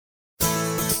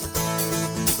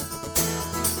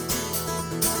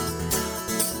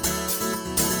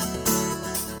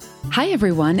Hi,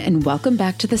 everyone, and welcome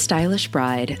back to The Stylish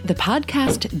Bride, the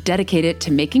podcast dedicated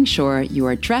to making sure you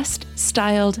are dressed,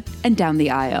 styled, and down the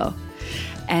aisle.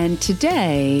 And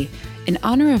today, in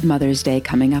honor of Mother's Day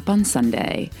coming up on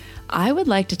Sunday, I would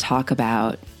like to talk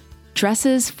about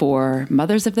dresses for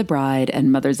mothers of the bride and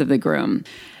mothers of the groom.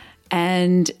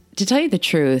 And to tell you the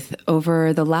truth,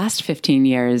 over the last 15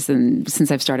 years and since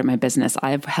I've started my business,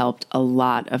 I've helped a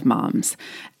lot of moms.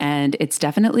 And it's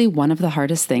definitely one of the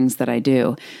hardest things that I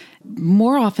do.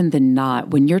 More often than not,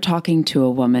 when you're talking to a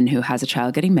woman who has a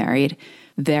child getting married,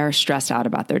 they're stressed out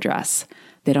about their dress.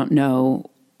 They don't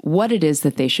know what it is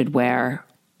that they should wear,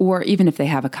 or even if they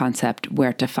have a concept,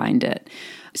 where to find it.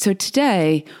 So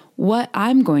today, what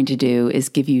I'm going to do is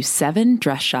give you 7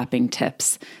 dress shopping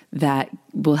tips that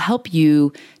will help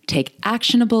you take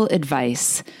actionable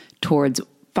advice towards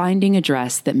finding a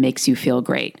dress that makes you feel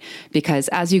great. Because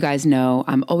as you guys know,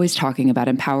 I'm always talking about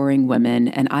empowering women,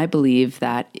 and I believe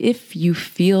that if you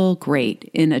feel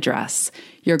great in a dress,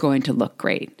 you're going to look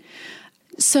great.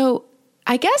 So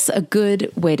I guess a good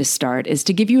way to start is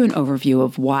to give you an overview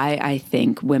of why I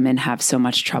think women have so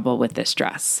much trouble with this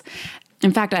dress.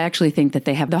 In fact, I actually think that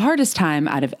they have the hardest time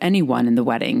out of anyone in the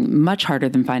wedding, much harder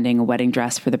than finding a wedding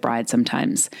dress for the bride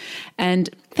sometimes. And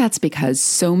that's because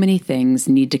so many things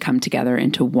need to come together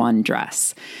into one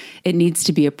dress. It needs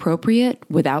to be appropriate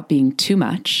without being too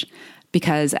much,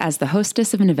 because as the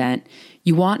hostess of an event,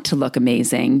 you want to look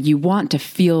amazing, you want to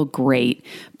feel great,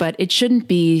 but it shouldn't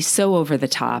be so over the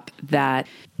top that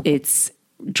it's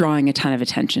drawing a ton of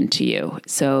attention to you.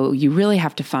 So you really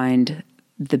have to find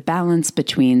the balance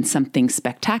between something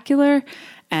spectacular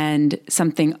and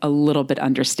something a little bit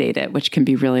understated, which can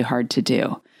be really hard to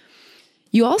do.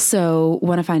 You also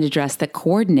want to find a dress that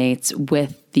coordinates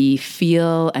with the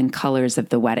feel and colors of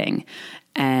the wedding.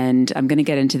 And I'm going to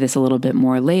get into this a little bit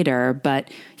more later, but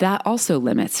that also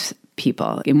limits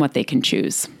people in what they can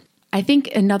choose. I think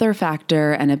another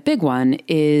factor, and a big one,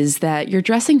 is that you're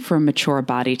dressing for a mature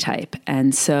body type.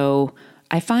 And so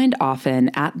I find often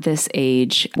at this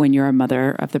age, when you're a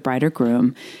mother of the bride or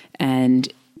groom, and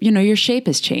your shape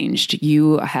has changed,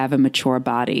 you have a mature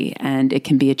body, and it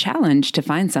can be a challenge to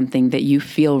find something that you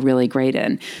feel really great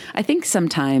in. I think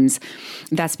sometimes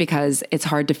that's because it's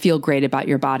hard to feel great about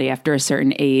your body after a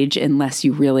certain age unless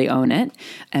you really own it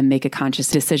and make a conscious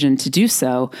decision to do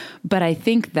so. But I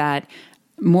think that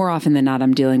more often than not,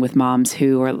 I'm dealing with moms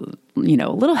who are a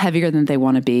little heavier than they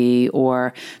want to be,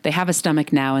 or they have a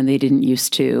stomach now and they didn't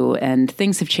used to, and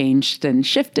things have changed and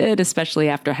shifted, especially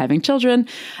after having children.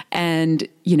 And,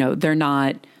 they're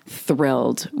not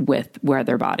thrilled with where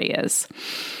their body is.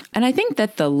 And I think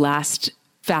that the last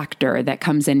factor that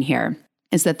comes in here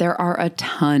is that there are a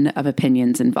ton of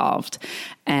opinions involved.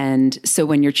 And so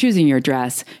when you're choosing your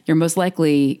dress, you're most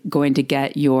likely going to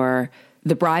get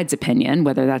the bride's opinion,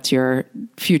 whether that's your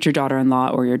future daughter-in-law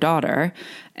or your daughter,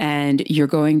 and you're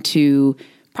going to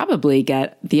probably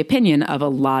get the opinion of a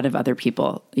lot of other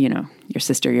people, your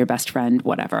sister, your best friend,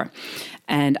 whatever.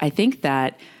 And I think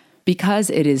that because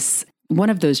it is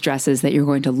one of those dresses that you're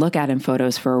going to look at in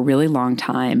photos for a really long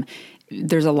time,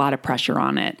 there's a lot of pressure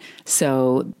on it.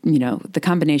 So, the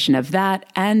combination of that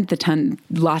and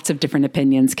lots of different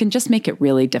opinions can just make it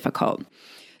really difficult.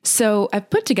 So I've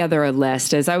put together a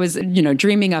list as I was,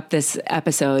 dreaming up this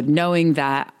episode, knowing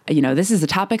that, this is a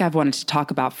topic I've wanted to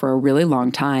talk about for a really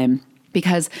long time,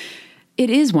 because it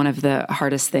is one of the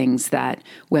hardest things that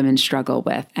women struggle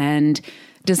with. And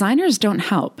designers don't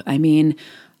help. I mean,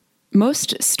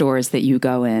 most stores that you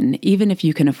go in, even if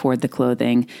you can afford the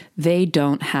clothing, they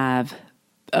don't have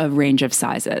a range of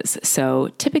sizes. So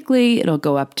typically it'll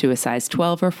go up to a size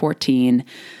 12 or 14.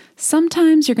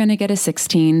 Sometimes you're going to get a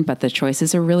 16, but the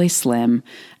choices are really slim.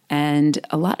 And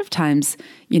a lot of times,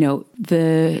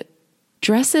 the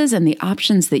dresses and the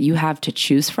options that you have to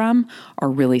choose from are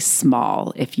really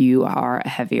small if you are a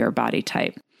heavier body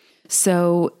type.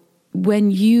 So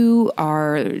when you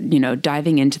are,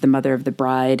 diving into the mother of the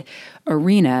bride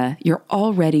arena, you're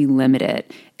already limited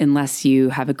unless you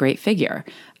have a great figure,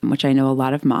 which I know a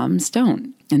lot of moms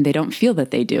don't, and they don't feel that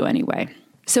they do anyway.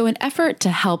 So in effort to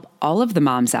help all of the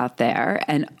moms out there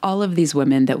and all of these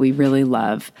women that we really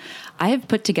love, I have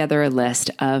put together a list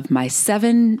of my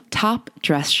 7 top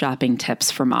dress shopping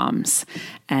tips for moms.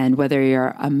 And whether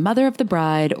you're a mother of the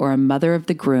bride or a mother of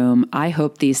the groom, I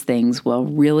hope these things will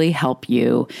really help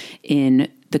you in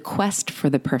the quest for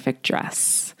the perfect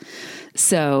dress.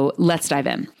 So let's dive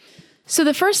in. So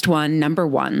the first one, number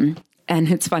 1, and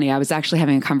it's funny, I was actually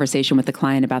having a conversation with a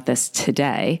client about this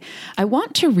today. I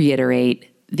want to reiterate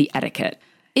the etiquette.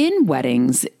 In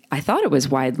weddings, I thought it was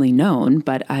widely known,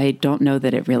 but I don't know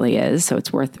that it really is. So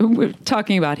it's worth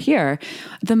talking about here.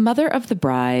 The mother of the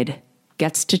bride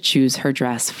gets to choose her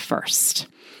dress first.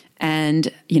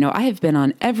 And, I have been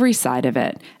on every side of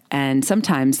it. And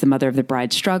sometimes the mother of the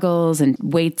bride struggles and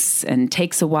waits and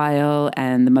takes a while,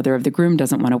 and the mother of the groom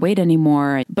doesn't want to wait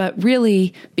anymore. But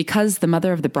really, because the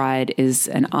mother of the bride is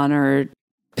an honored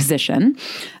position,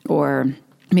 or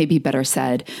maybe better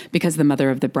said, because the mother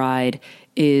of the bride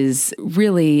is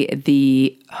really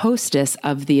the hostess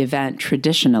of the event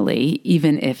traditionally,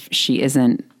 even if she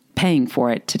isn't paying for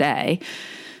it today,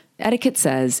 etiquette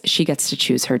says she gets to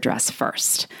choose her dress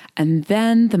first. And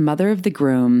then the mother of the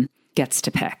groom gets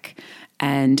to pick.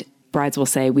 And brides will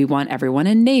say, we want everyone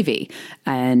in navy.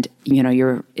 And,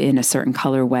 you're in a certain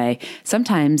colorway.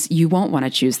 Sometimes you won't want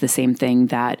to choose the same thing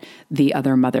that the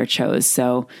other mother chose.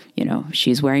 So,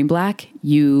 she's wearing black,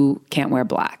 you can't wear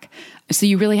black. So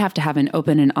you really have to have an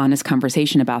open and honest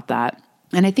conversation about that.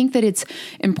 And I think that it's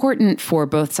important for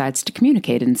both sides to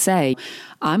communicate and say,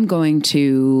 I'm going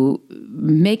to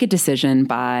make a decision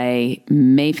by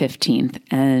May 15th,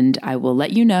 and I will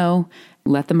let you know,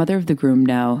 let the mother of the groom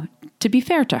know, to be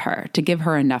fair to her, to give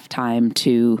her enough time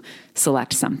to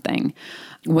select something.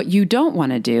 What you don't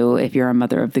want to do if you're a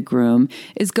mother of the groom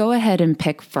is go ahead and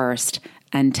pick first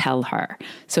and tell her.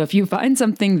 So if you find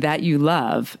something that you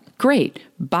love, great,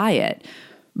 buy it.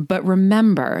 But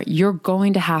remember, you're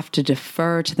going to have to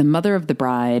defer to the mother of the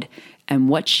bride and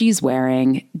what she's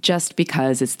wearing just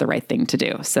because it's the right thing to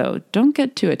do. So don't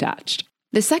get too attached.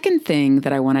 The second thing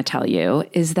that I want to tell you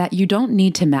is that you don't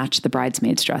need to match the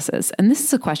bridesmaids' dresses. And this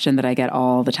is a question that I get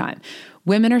all the time.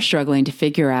 Women are struggling to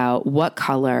figure out what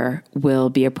color will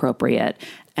be appropriate.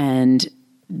 And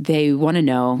they want to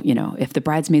know, if the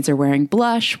bridesmaids are wearing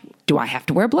blush, do I have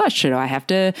to wear blush? Or do I have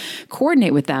to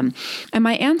coordinate with them? And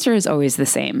my answer is always the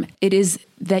same. It is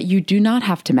that you do not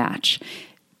have to match,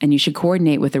 and you should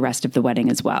coordinate with the rest of the wedding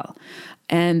as well.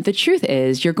 And the truth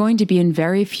is, you're going to be in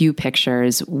very few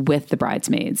pictures with the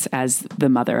bridesmaids as the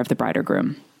mother of the bride or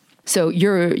groom. So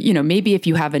you're, maybe if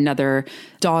you have another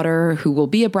daughter who will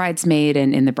be a bridesmaid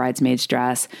and in the bridesmaid's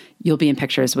dress, you'll be in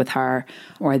pictures with her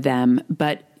or them.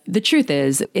 But the truth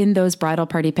is, in those bridal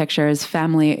party pictures,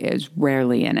 family is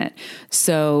rarely in it.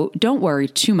 So don't worry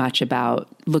too much about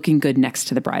looking good next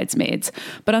to the bridesmaids.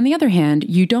 But on the other hand,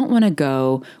 you don't want to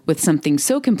go with something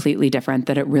so completely different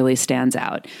that it really stands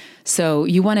out. So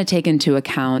you want to take into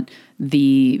account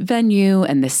the venue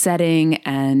and the setting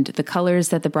and the colors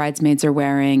that the bridesmaids are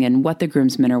wearing and what the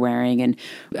groomsmen are wearing, and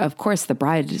of course the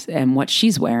bride and what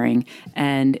she's wearing,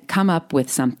 and come up with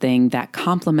something that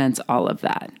complements all of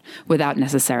that without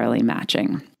necessarily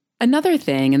matching. Another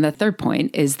thing, and the third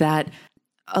point, is that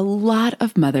a lot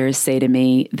of mothers say to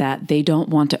me that they don't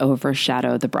want to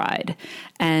overshadow the bride.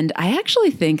 And I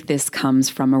actually think this comes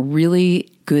from a really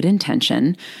good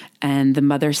intention, and the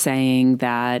mother saying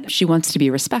that she wants to be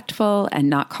respectful and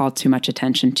not call too much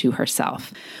attention to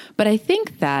herself. But I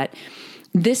think that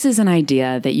this is an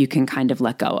idea that you can kind of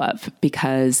let go of,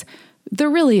 because there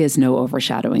really is no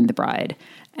overshadowing the bride.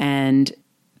 And,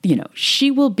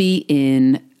 she will be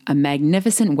in a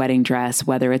magnificent wedding dress,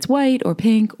 whether it's white or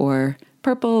pink or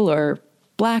purple or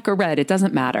black or red, it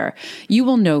doesn't matter. You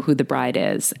will know who the bride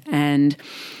is. And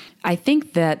I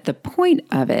think that the point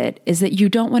of it is that you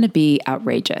don't want to be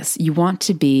outrageous. You want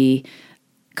to be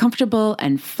comfortable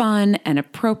and fun and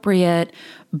appropriate,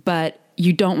 but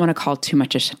you don't want to call too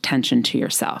much attention to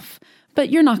yourself. But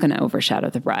you're not going to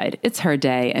overshadow the bride. It's her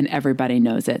day and everybody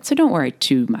knows it. So don't worry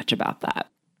too much about that.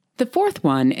 The fourth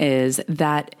one is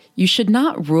that you should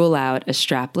not rule out a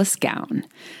strapless gown,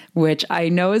 which I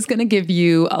know is going to give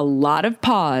you a lot of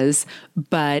pause,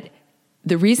 but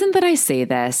the reason that I say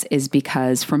this is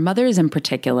because for mothers in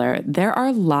particular, there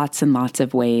are lots and lots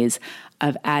of ways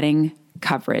of adding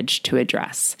coverage to a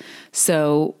dress.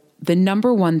 So the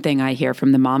number one thing I hear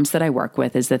from the moms that I work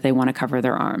with is that they want to cover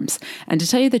their arms. And to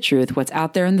tell you the truth, what's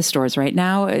out there in the stores right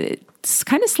now, it's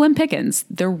kind of slim pickings.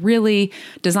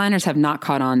 Designers have not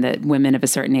caught on that women of a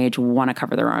certain age want to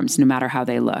cover their arms no matter how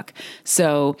they look.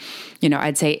 So,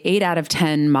 I'd say 8 out of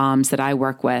 10 moms that I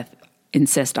work with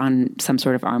insist on some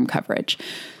sort of arm coverage.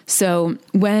 So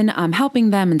when I'm helping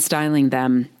them and styling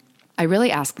them, I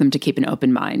really ask them to keep an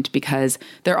open mind, because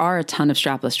there are a ton of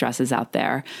strapless dresses out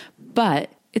there,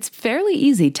 but it's fairly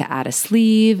easy to add a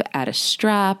sleeve, add a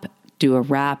strap, do a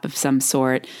wrap of some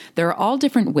sort. There are all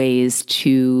different ways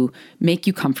to make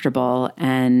you comfortable,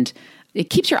 and it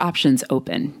keeps your options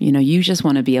open. You just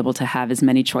want to be able to have as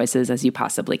many choices as you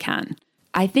possibly can.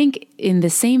 I think in the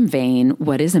same vein,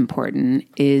 what is important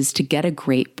is to get a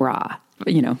great bra.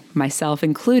 myself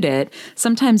included,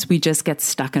 sometimes we just get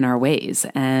stuck in our ways.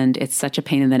 And it's such a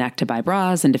pain in the neck to buy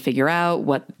bras and to figure out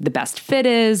what the best fit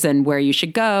is and where you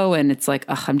should go. And it's like,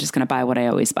 I'm just going to buy what I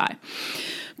always buy.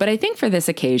 But I think for this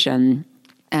occasion,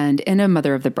 and in a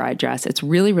Mother of the Bride dress, it's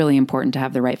really, really important to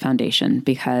have the right foundation,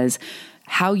 because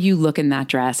how you look in that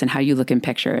dress and how you look in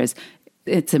pictures,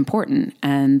 it's important.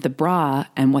 And the bra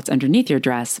and what's underneath your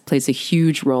dress plays a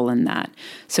huge role in that.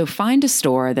 So find a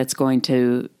store that's going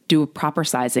to do a proper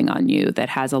sizing on you, that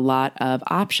has a lot of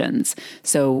options.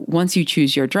 So once you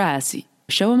choose your dress,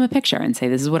 show them a picture and say,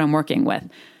 this is what I'm working with,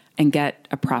 and get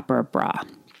a proper bra.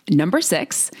 Number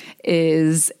 6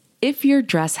 is, if your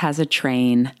dress has a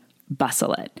train,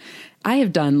 bustle it. I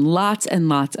have done lots and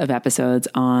lots of episodes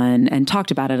on, and talked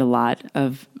about it a lot,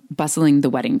 of bustling the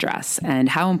wedding dress and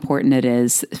how important it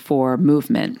is for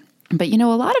movement. But a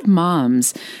lot of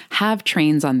moms have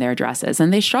trains on their dresses,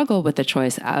 and they struggle with the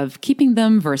choice of keeping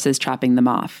them versus chopping them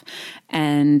off.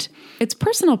 And it's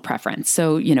personal preference.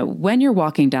 So, when you're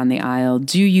walking down the aisle,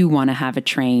 do you want to have a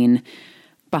train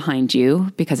behind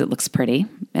you because it looks pretty?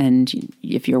 And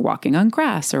if you're walking on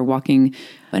grass or walking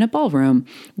in a ballroom,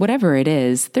 whatever it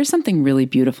is, there's something really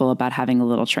beautiful about having a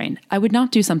little train. I would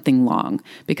not do something long,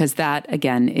 because that,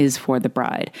 again, is for the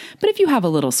bride. But if you have a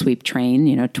little sweep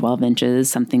train, 12 inches,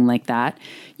 something like that,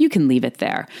 you can leave it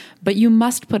there. But you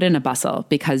must put in a bustle,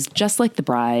 because just like the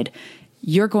bride,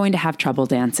 you're going to have trouble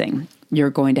dancing. You're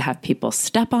going to have people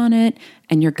step on it,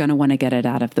 and you're going to want to get it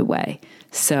out of the way.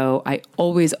 So I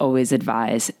always, always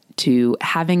advise to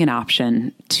having an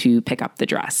option to pick up the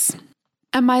dress.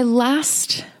 And my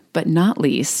last but not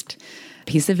least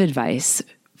piece of advice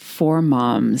for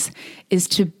moms is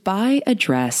to buy a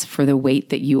dress for the weight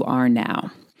that you are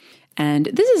now. And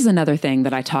this is another thing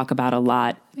that I talk about a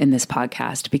lot in this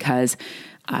podcast, because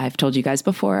I've told you guys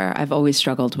before, I've always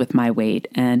struggled with my weight,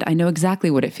 and I know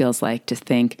exactly what it feels like to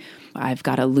think I've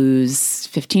got to lose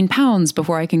 15 pounds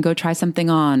before I can go try something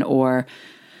on, or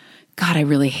God, I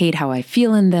really hate how I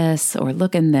feel in this or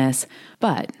look in this.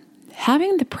 But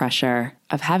having the pressure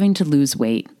of having to lose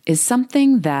weight is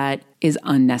something that is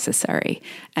unnecessary.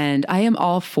 And I am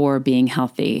all for being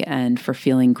healthy and for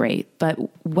feeling great, but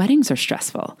weddings are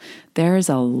stressful. There's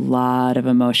a lot of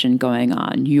emotion going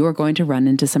on. You are going to run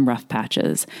into some rough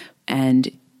patches,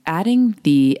 and adding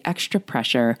the extra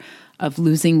pressure of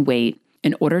losing weight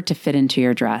in order to fit into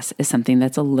your dress is something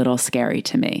that's a little scary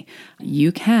to me.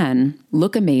 You can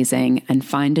look amazing and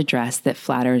find a dress that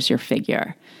flatters your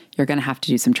figure. You're going to have to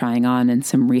do some trying on and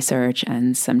some research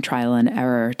and some trial and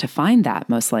error to find that,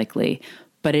 most likely,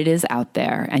 but it is out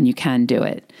there and you can do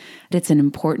it. It's an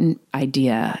important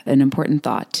idea, an important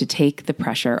thought to take the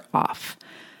pressure off.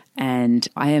 And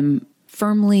I am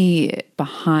firmly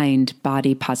behind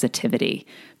body positivity,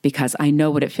 because I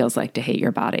know what it feels like to hate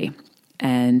your body.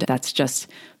 And that's just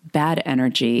bad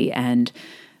energy and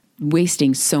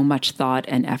wasting so much thought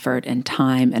and effort and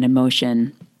time and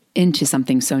emotion into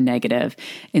something so negative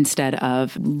instead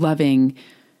of loving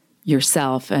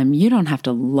yourself. You don't have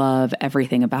to love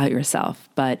everything about yourself,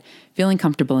 but feeling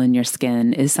comfortable in your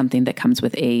skin is something that comes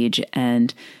with age,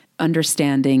 and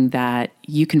understanding that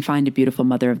you can find a beautiful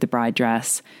Mother of the Bride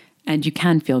dress and you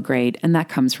can feel great, and that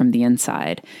comes from the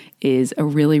inside, is a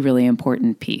really, really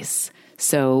important piece.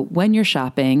 So when you're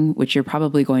shopping, which you're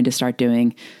probably going to start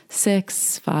doing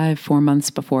 4 months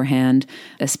beforehand,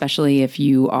 especially if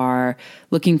you are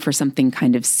looking for something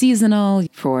kind of seasonal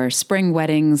for spring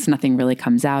weddings, nothing really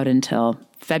comes out until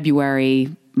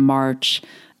February, March.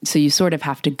 So you sort of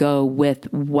have to go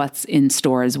with what's in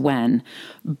stores when.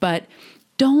 But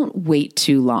don't wait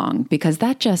too long, because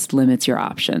that just limits your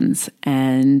options.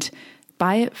 And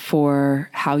buy it for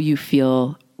how you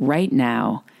feel right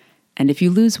now. And if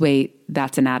you lose weight,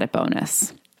 that's an added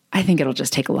bonus. I think it'll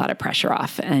just take a lot of pressure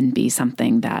off and be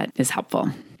something that is helpful.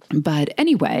 But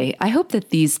anyway, I hope that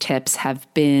these tips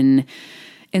have been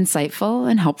insightful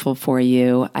and helpful for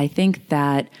you. I think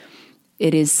that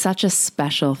it is such a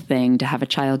special thing to have a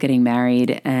child getting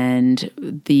married,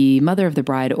 and the mother of the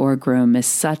bride or groom is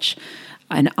such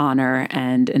an honor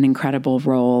and an incredible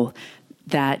role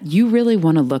that you really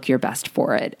want to look your best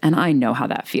for it. And I know how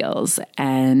that feels.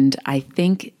 And I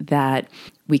think that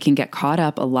we can get caught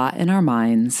up a lot in our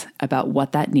minds about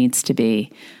what that needs to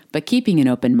be, but keeping an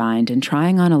open mind and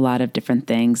trying on a lot of different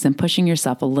things and pushing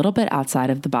yourself a little bit outside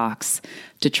of the box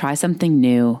to try something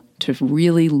new, to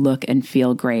really look and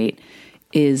feel great,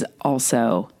 is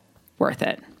also worth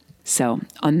it. So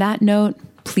on that note,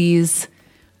 please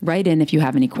write in if you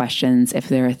have any questions. If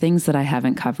there are things that I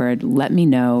haven't covered, let me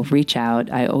know, reach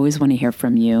out. I always want to hear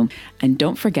from you. And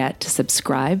don't forget to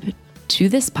subscribe to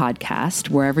this podcast,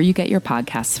 wherever you get your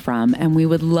podcasts from. And we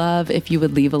would love if you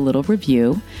would leave a little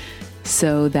review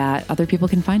so that other people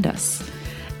can find us.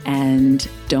 And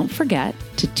don't forget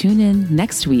to tune in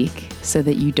next week so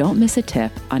that you don't miss a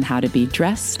tip on how to be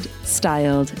dressed,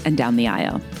 styled, and down the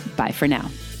aisle. Bye for now.